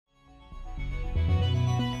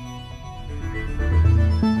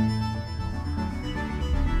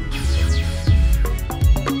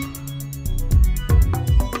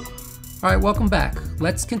All right, welcome back.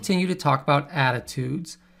 Let's continue to talk about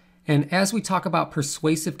attitudes. And as we talk about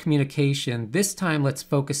persuasive communication, this time let's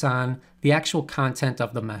focus on the actual content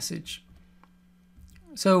of the message.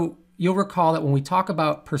 So you'll recall that when we talk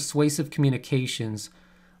about persuasive communications,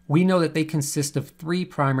 we know that they consist of three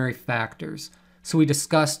primary factors. So we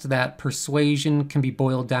discussed that persuasion can be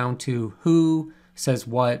boiled down to who says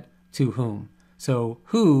what to whom. So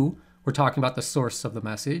who, we're talking about the source of the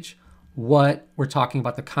message. What, we're talking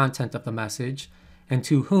about the content of the message. And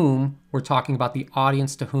to whom, we're talking about the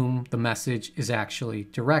audience to whom the message is actually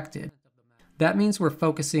directed. That means we're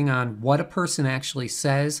focusing on what a person actually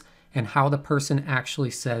says and how the person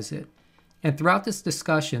actually says it. And throughout this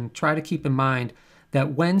discussion, try to keep in mind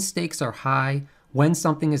that when stakes are high, when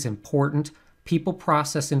something is important, people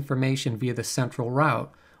process information via the central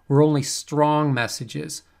route, where only strong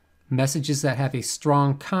messages, messages that have a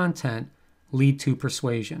strong content, lead to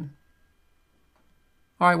persuasion.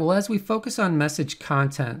 All right, well, as we focus on message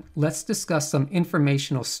content, let's discuss some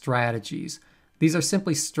informational strategies. These are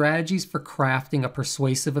simply strategies for crafting a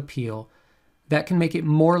persuasive appeal that can make it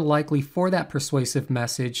more likely for that persuasive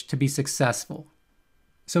message to be successful.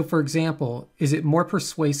 So for example, is it more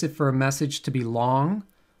persuasive for a message to be long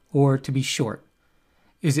or to be short?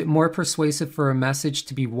 Is it more persuasive for a message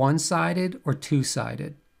to be one-sided or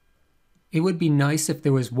two-sided? It would be nice if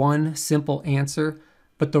there was one simple answer,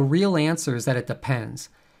 but the real answer is that it depends.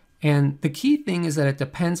 And the key thing is that it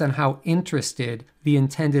depends on how interested the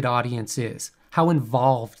intended audience is, how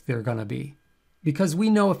involved they're going to be. Because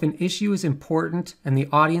we know if an issue is important and the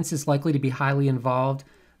audience is likely to be highly involved,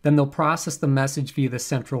 then they'll process the message via the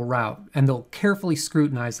central route and they'll carefully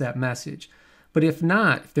scrutinize that message. But if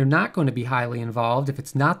not, if they're not going to be highly involved, if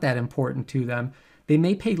it's not that important to them, they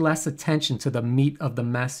may pay less attention to the meat of the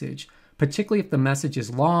message, particularly if the message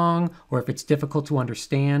is long or if it's difficult to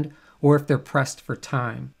understand or if they're pressed for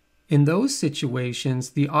time. In those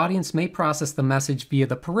situations, the audience may process the message via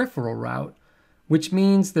the peripheral route, which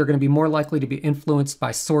means they're going to be more likely to be influenced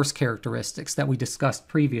by source characteristics that we discussed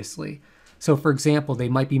previously. So for example, they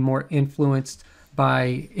might be more influenced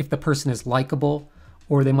by if the person is likable,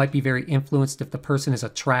 or they might be very influenced if the person is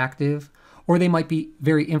attractive, or they might be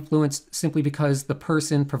very influenced simply because the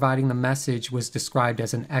person providing the message was described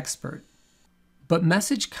as an expert. But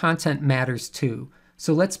message content matters too.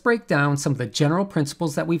 So let's break down some of the general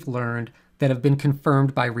principles that we've learned that have been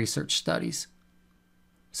confirmed by research studies.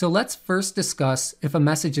 So let's first discuss if a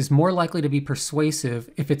message is more likely to be persuasive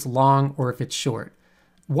if it's long or if it's short.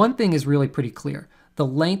 One thing is really pretty clear. The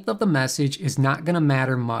length of the message is not going to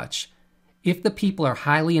matter much. If the people are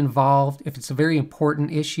highly involved, if it's a very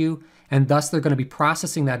important issue, and thus they're going to be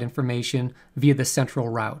processing that information via the central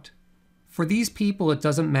route. For these people, it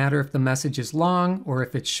doesn't matter if the message is long or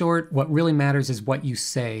if it's short. What really matters is what you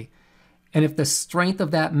say. And if the strength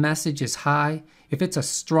of that message is high, if it's a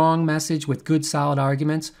strong message with good solid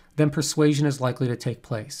arguments, then persuasion is likely to take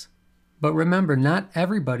place. But remember, not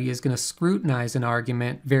everybody is going to scrutinize an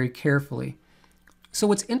argument very carefully. So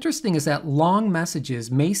what's interesting is that long messages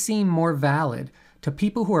may seem more valid to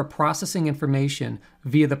people who are processing information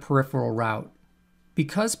via the peripheral route.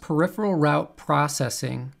 Because peripheral route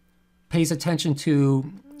processing pays attention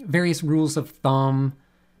to various rules of thumb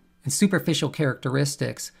and superficial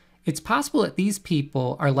characteristics, it's possible that these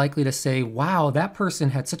people are likely to say, wow, that person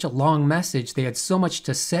had such a long message, they had so much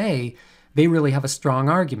to say, they really have a strong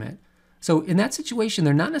argument. So in that situation,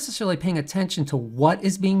 they're not necessarily paying attention to what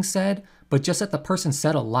is being said, but just that the person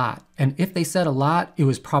said a lot. And if they said a lot, it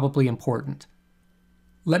was probably important.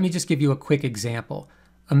 Let me just give you a quick example.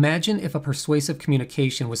 Imagine if a persuasive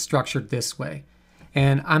communication was structured this way.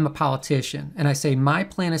 And I'm a politician, and I say my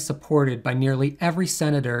plan is supported by nearly every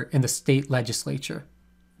senator in the state legislature.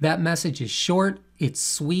 That message is short, it's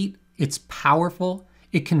sweet, it's powerful,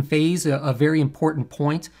 it conveys a very important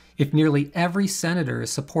point. If nearly every senator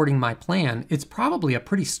is supporting my plan, it's probably a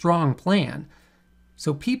pretty strong plan.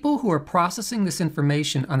 So people who are processing this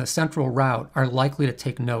information on the central route are likely to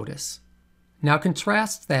take notice. Now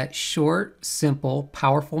contrast that short, simple,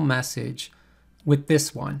 powerful message with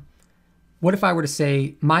this one. What if I were to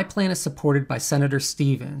say, my plan is supported by Senator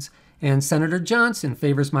Stevens, and Senator Johnson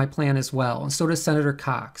favors my plan as well, and so does Senator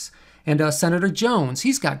Cox. And Senator Jones,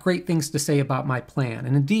 he's got great things to say about my plan.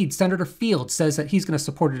 And indeed, Senator Fields says that he's going to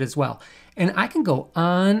support it as well. And I can go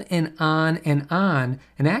on and on and on,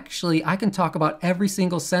 and actually I can talk about every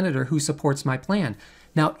single senator who supports my plan.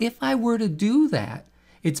 Now, if I were to do that,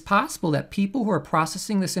 it's possible that people who are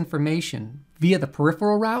processing this information via the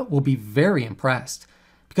peripheral route will be very impressed.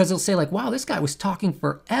 Because they'll say like, wow, this guy was talking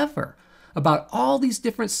forever about all these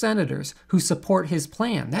different senators who support his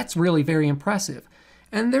plan. That's really very impressive.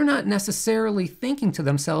 and they're not necessarily thinking to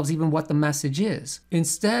themselves even what the message is.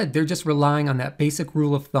 Instead, they're just relying on that basic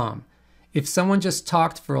rule of thumb. If someone just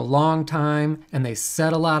talked for a long time and they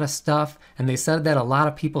said a lot of stuff and they said that a lot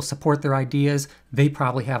of people support their ideas, they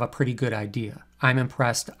probably have a pretty good idea. I'm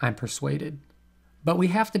impressed, I'm persuaded. But we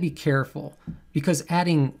have to be careful because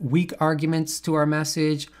adding weak arguments to our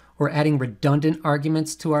message or adding redundant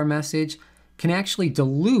arguments to our message can actually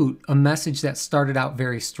dilute a message that started out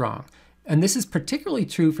very strong. And this is particularly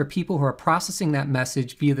true for people who are processing that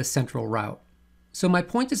message via the central route. So my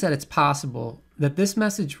point is that it's possible that this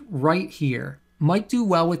message right here might do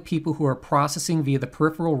well with people who are processing via the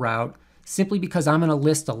peripheral route simply because I'm going to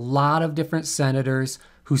list a lot of different senators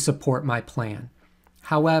who support my plan.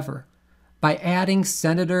 However, by adding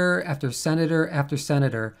senator after senator after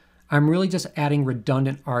senator, I'm really just adding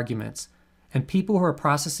redundant arguments. And people who are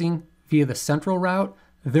processing via the central route,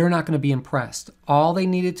 they're not going to be impressed. All they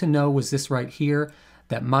needed to know was this right here,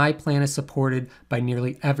 that my plan is supported by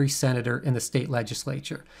nearly every senator in the state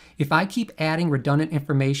legislature. If I keep adding redundant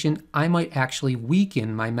information, I might actually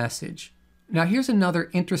weaken my message. Now here's another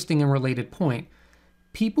interesting and related point.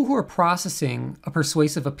 People who are processing a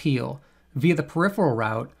persuasive appeal via the peripheral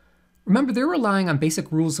route, remember they're relying on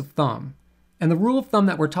basic rules of thumb. And the rule of thumb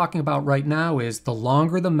that we're talking about right now is the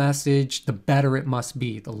longer the message, the better it must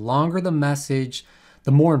be. The longer the message,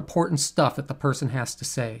 the more important stuff that the person has to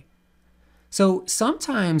say. So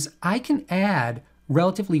sometimes I can add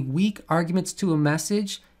relatively weak arguments to a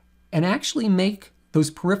message and actually make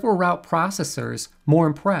those peripheral route processors more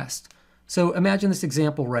impressed. So imagine this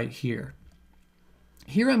example right here.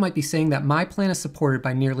 Here I might be saying that my plan is supported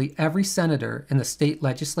by nearly every senator in the state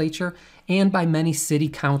legislature and by many city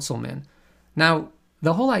councilmen. Now,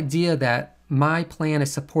 the whole idea that my plan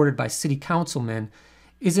is supported by city councilmen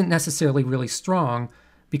isn't necessarily really strong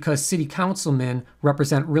because city councilmen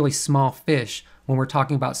represent really small fish when we're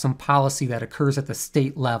talking about some policy that occurs at the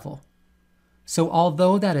state level. So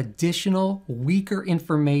although that additional, weaker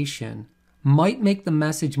information might make the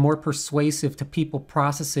message more persuasive to people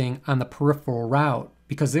processing on the peripheral route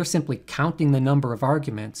because they're simply counting the number of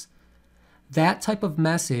arguments, that type of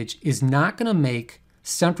message is not going to make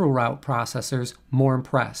central route processors more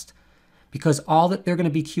impressed because all that they're going to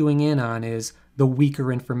be queuing in on is the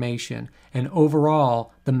weaker information, and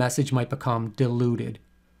overall the message might become diluted.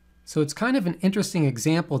 So it's kind of an interesting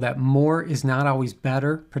example that more is not always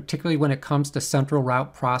better, particularly when it comes to central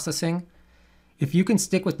route processing. If you can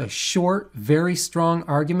stick with a short, very strong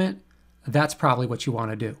argument, that's probably what you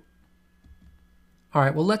want to do. All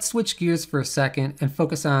right, well, let's switch gears for a second and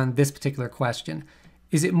focus on this particular question.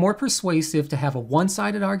 Is it more persuasive to have a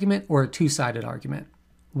one-sided argument or a two-sided argument?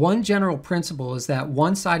 One general principle is that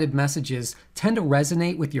one-sided messages tend to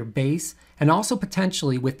resonate with your base and also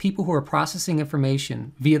potentially with people who are processing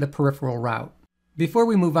information via the peripheral route. Before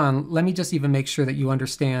we move on, let me just even make sure that you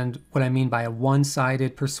understand what I mean by a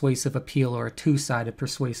one-sided persuasive appeal or a two-sided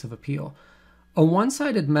persuasive appeal. A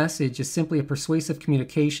one-sided message is simply a persuasive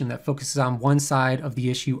communication that focuses on one side of the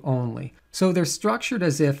issue only. So they're structured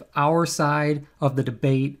as if our side of the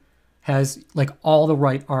debate has like all the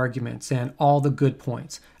right arguments and all the good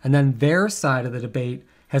points, and then their side of the debate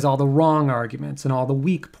has all the wrong arguments and all the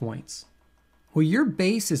weak points. Well, your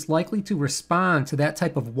base is likely to respond to that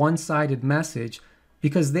type of one-sided message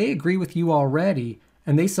because they agree with you already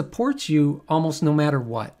and they support you almost no matter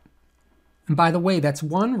what. And by the way, that's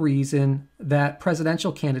one reason that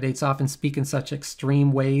presidential candidates often speak in such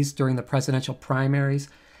extreme ways during the presidential primaries.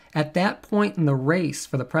 At that point in the race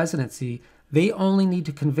for the presidency, they only need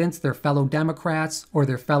to convince their fellow Democrats or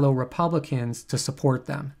their fellow Republicans to support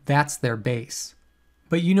them. That's their base.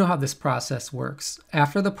 But you know how this process works.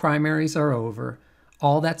 After the primaries are over,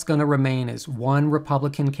 all that's going to remain is one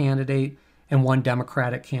Republican candidate and one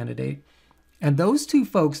Democratic candidate. And those two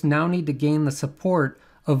folks now need to gain the support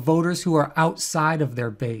of voters who are outside of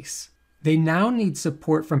their base. They now need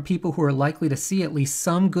support from people who are likely to see at least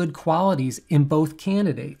some good qualities in both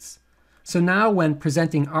candidates. So now when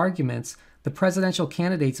presenting arguments, the presidential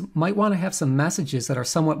candidates might want to have some messages that are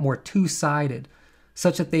somewhat more two-sided,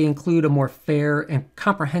 such that they include a more fair and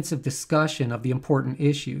comprehensive discussion of the important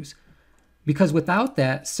issues. Because without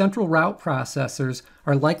that, central route processors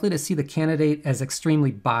are likely to see the candidate as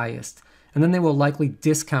extremely biased, and then they will likely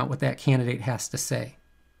discount what that candidate has to say.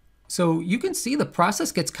 So you can see the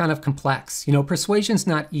process gets kind of complex. You know, persuasion's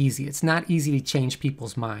not easy. It's not easy to change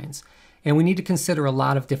people's minds. And we need to consider a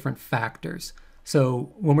lot of different factors.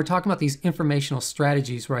 So when we're talking about these informational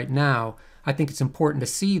strategies right now, I think it's important to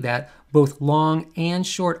see that both long and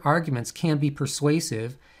short arguments can be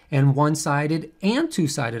persuasive, and one-sided and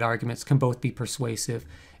two-sided arguments can both be persuasive.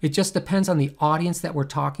 It just depends on the audience that we're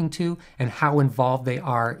talking to and how involved they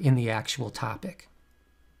are in the actual topic.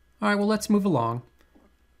 All right, well, let's move along.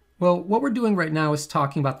 Well, what we're doing right now is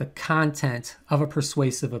talking about the content of a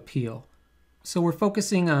persuasive appeal. So we're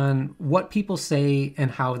focusing on what people say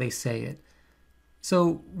and how they say it.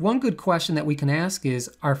 So one good question that we can ask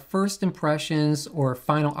is, are first impressions or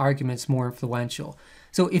final arguments more influential?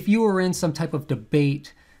 So if you were in some type of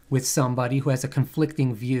debate with somebody who has a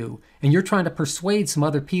conflicting view, and you're trying to persuade some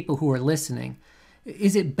other people who are listening,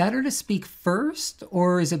 is it better to speak first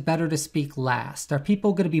or is it better to speak last? Are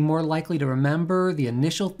people going to be more likely to remember the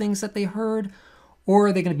initial things that they heard, or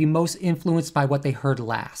are they going to be most influenced by what they heard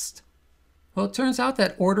last? Well, it turns out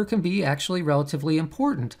that order can be actually relatively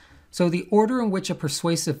important. So the order in which a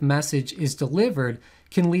persuasive message is delivered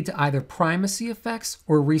can lead to either primacy effects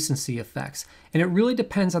or recency effects, and it really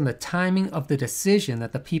depends on the timing of the decision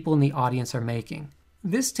that the people in the audience are making.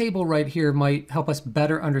 This table right here might help us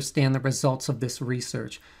better understand the results of this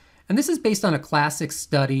research. And this is based on a classic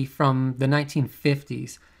study from the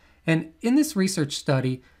 1950s. And in this research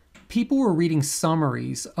study, people were reading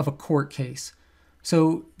summaries of a court case.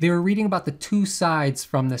 So they were reading about the two sides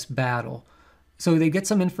from this battle. So they get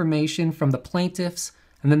some information from the plaintiffs,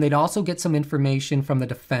 and then they'd also get some information from the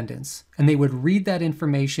defendants. And they would read that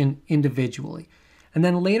information individually. And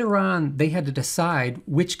then later on, they had to decide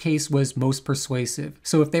which case was most persuasive.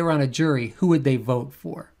 So if they were on a jury, who would they vote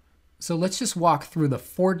for? So let's just walk through the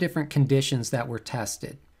 4 different conditions that were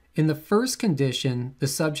tested. In the first condition, the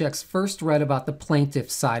subjects first read about the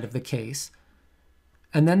plaintiff's side of the case,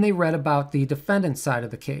 and then they read about the defendant's side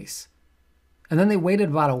of the case. And then they waited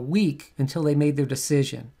about a week until they made their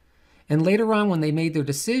decision. And later on, when they made their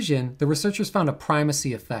decision, the researchers found a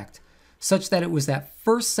primacy effect, such that it was that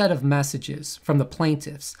first set of messages from the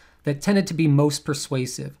plaintiffs that tended to be most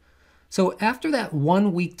persuasive. So after that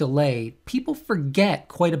 1-week delay, people forget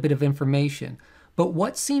quite a bit of information, but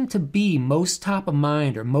what seemed to be most top of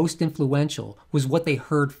mind or most influential was what they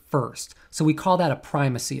heard first. So we call that a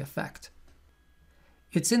primacy effect.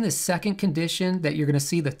 It's in the second condition that you're going to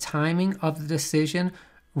see the timing of the decision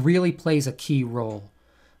really plays a key role.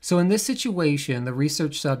 So in this situation, the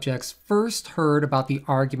research subjects first heard about the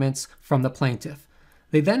arguments from the plaintiff.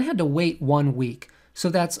 They then had to wait 1 week. So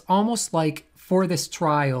that's almost like for this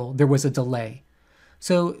trial, there was a delay.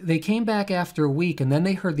 So they came back after a week and then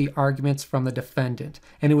they heard the arguments from the defendant.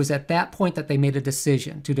 And it was at that point that they made a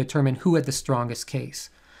decision to determine who had the strongest case.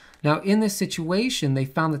 Now in this situation, they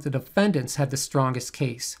found that the defendants had the strongest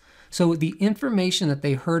case. So the information that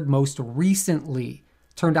they heard most recently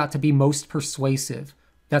turned out to be most persuasive.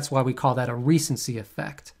 That's why we call that a recency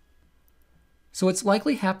effect. So what's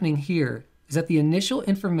likely happening here is that the initial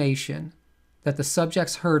information that the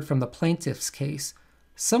subjects heard from the plaintiff's case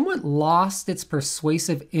somewhat lost its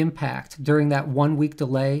persuasive impact during that 1-week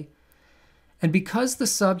delay. And because the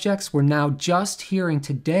subjects were now just hearing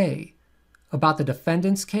today about the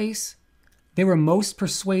defendant's case, they were most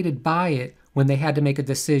persuaded by it when they had to make a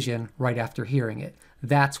decision right after hearing it.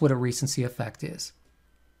 That's what a recency effect is.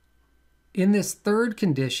 In this third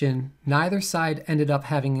condition, neither side ended up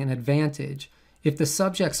having an advantage if the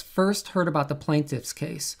subjects first heard about the plaintiff's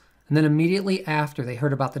case, and then immediately after they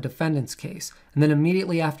heard about the defendant's case, and then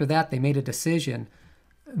immediately after that they made a decision.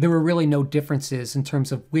 There were really no differences in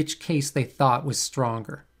terms of which case they thought was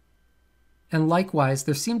stronger. And likewise,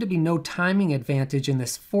 there seemed to be no timing advantage in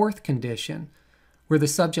this fourth condition, where the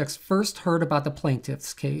subjects first heard about the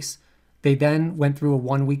plaintiff's case, they then went through a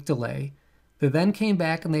 1-week delay, they then came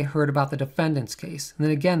back and they heard about the defendant's case, and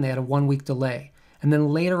then again they had a 1-week delay, and then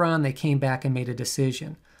later on they came back and made a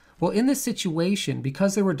decision. Well, in this situation,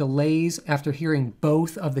 because there were delays after hearing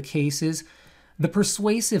both of the cases, the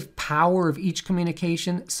persuasive power of each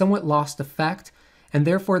communication somewhat lost effect, and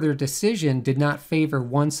therefore their decision did not favor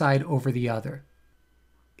one side over the other.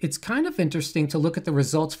 It's kind of interesting to look at the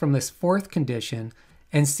results from this fourth condition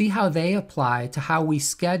and see how they apply to how we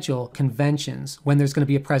schedule conventions when there's going to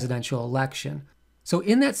be a presidential election. So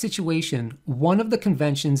in that situation, one of the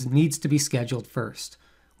conventions needs to be scheduled first.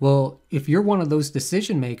 Well, if you're one of those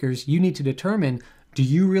decision makers, you need to determine, do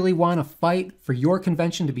you really want to fight for your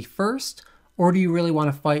convention to be first, or do you really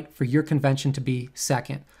want to fight for your convention to be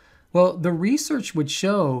second? Well, the research would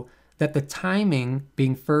show that the timing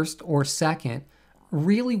being first or second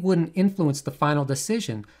really wouldn't influence the final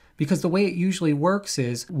decision, because the way it usually works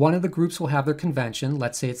is one of the groups will have their convention,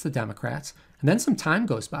 let's say it's the Democrats, and then some time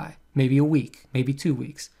goes by, maybe a week, maybe 2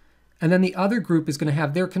 weeks. And then the other group is going to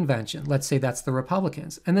have their convention, let's say that's the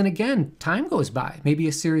Republicans. And then again, time goes by, maybe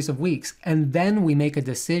a series of weeks, and then we make a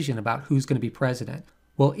decision about who's going to be president.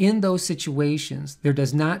 Well, in those situations, there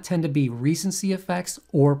does not tend to be recency effects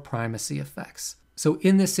or primacy effects. So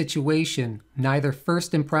in this situation, neither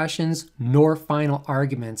first impressions nor final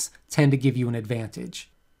arguments tend to give you an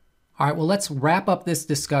advantage. All right, well, let's wrap up this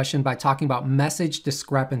discussion by talking about message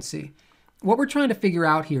discrepancy. What we're trying to figure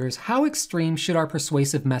out here is how extreme should our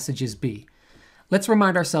persuasive messages be? Let's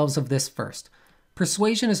remind ourselves of this first.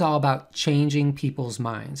 Persuasion is all about changing people's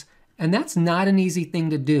minds, and that's not an easy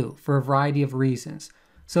thing to do for a variety of reasons.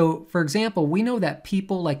 So, for example, we know that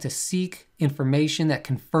people like to seek information that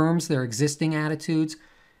confirms their existing attitudes,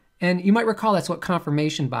 and you might recall that's what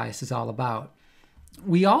confirmation bias is all about.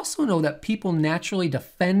 We also know that people naturally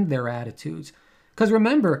defend their attitudes, because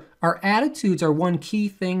remember, our attitudes are one key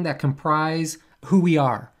thing that comprise who we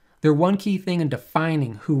are. They're one key thing in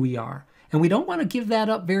defining who we are, and we don't want to give that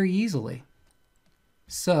up very easily.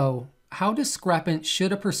 So, how discrepant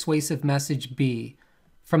should a persuasive message be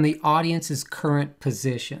from the audience's current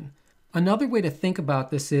position? Another way to think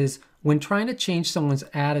about this is, when trying to change someone's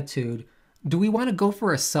attitude, do we want to go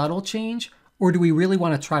for a subtle change, or do we really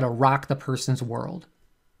want to try to rock the person's world?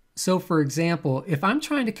 So for example, if I'm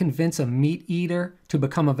trying to convince a meat eater to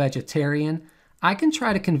become a vegetarian, I can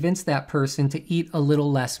try to convince that person to eat a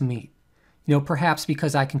little less meat. Perhaps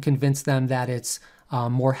because I can convince them that it's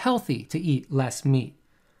more healthy to eat less meat.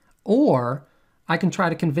 Or I can try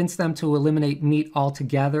to convince them to eliminate meat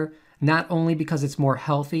altogether, not only because it's more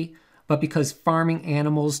healthy, but because farming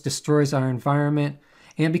animals destroys our environment,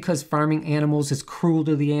 and because farming animals is cruel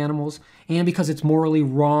to the animals, and because it's morally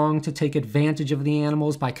wrong to take advantage of the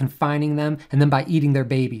animals by confining them and then by eating their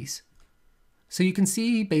babies. So you can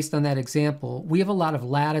see, based on that example, we have a lot of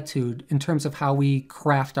latitude in terms of how we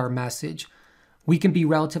craft our message. We can be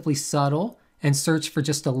relatively subtle and search for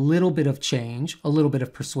just a little bit of change, a little bit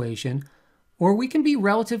of persuasion, or we can be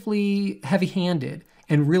relatively heavy-handed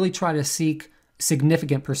and really try to seek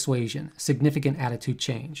significant persuasion, significant attitude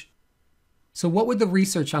change. So what would the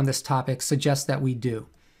research on this topic suggest that we do?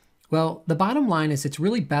 Well, the bottom line is it's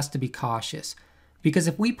really best to be cautious, because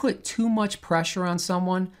if we put too much pressure on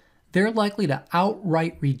someone, they're likely to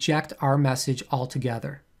outright reject our message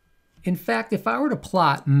altogether. In fact, if I were to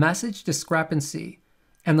plot message discrepancy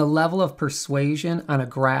and the level of persuasion on a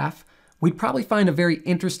graph, we'd probably find a very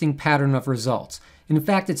interesting pattern of results. In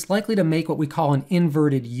fact, it's likely to make what we call an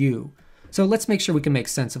inverted U. So let's make sure we can make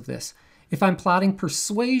sense of this. If I'm plotting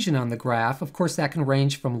persuasion on the graph, of course that can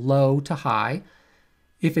range from low to high.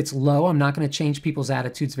 If it's low, I'm not going to change people's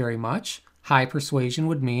attitudes very much. High persuasion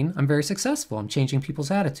would mean I'm very successful. I'm changing people's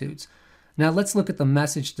attitudes. Now let's look at the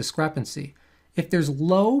message discrepancy. If there's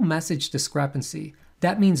low message discrepancy,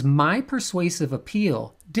 that means my persuasive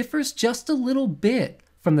appeal differs just a little bit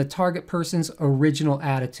from the target person's original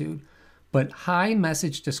attitude. But high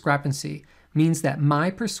message discrepancy means that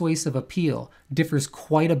my persuasive appeal differs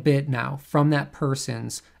quite a bit now from that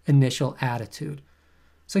person's initial attitude.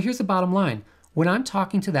 So here's the bottom line. When I'm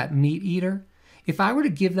talking to that meat eater, if I were to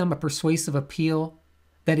give them a persuasive appeal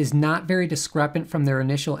that is not very discrepant from their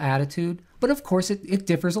initial attitude, but of course it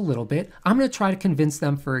differs a little bit, I'm going to try to convince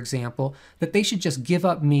them, for example, that they should just give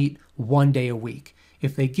up meat 1 day a week.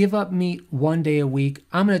 If they give up meat 1 day a week,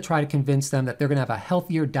 I'm going to try to convince them that they're going to have a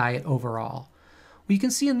healthier diet overall. Well, you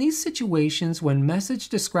can see in these situations, when message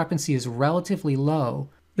discrepancy is relatively low,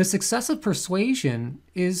 the success of persuasion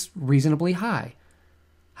is reasonably high.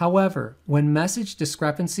 However, when message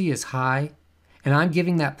discrepancy is high, and I'm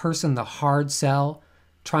giving that person the hard sell,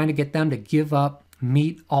 trying to get them to give up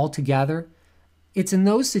meat altogether, it's in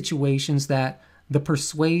those situations that the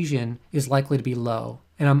persuasion is likely to be low,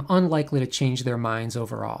 and I'm unlikely to change their minds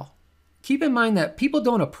overall. Keep in mind that people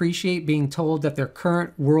don't appreciate being told that their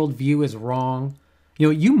current worldview is wrong.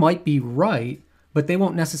 You might be right, but they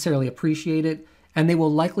won't necessarily appreciate it, and they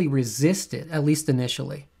will likely resist it, at least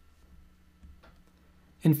initially.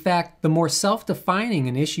 In fact, the more self-defining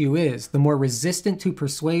an issue is, the more resistant to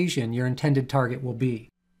persuasion your intended target will be.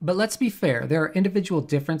 But let's be fair, there are individual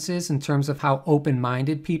differences in terms of how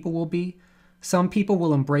open-minded people will be. Some people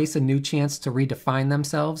will embrace a new chance to redefine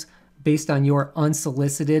themselves based on your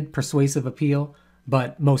unsolicited persuasive appeal,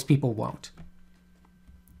 but most people won't.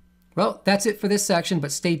 Well, that's it for this section,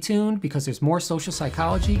 but stay tuned because there's more social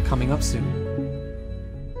psychology coming up soon.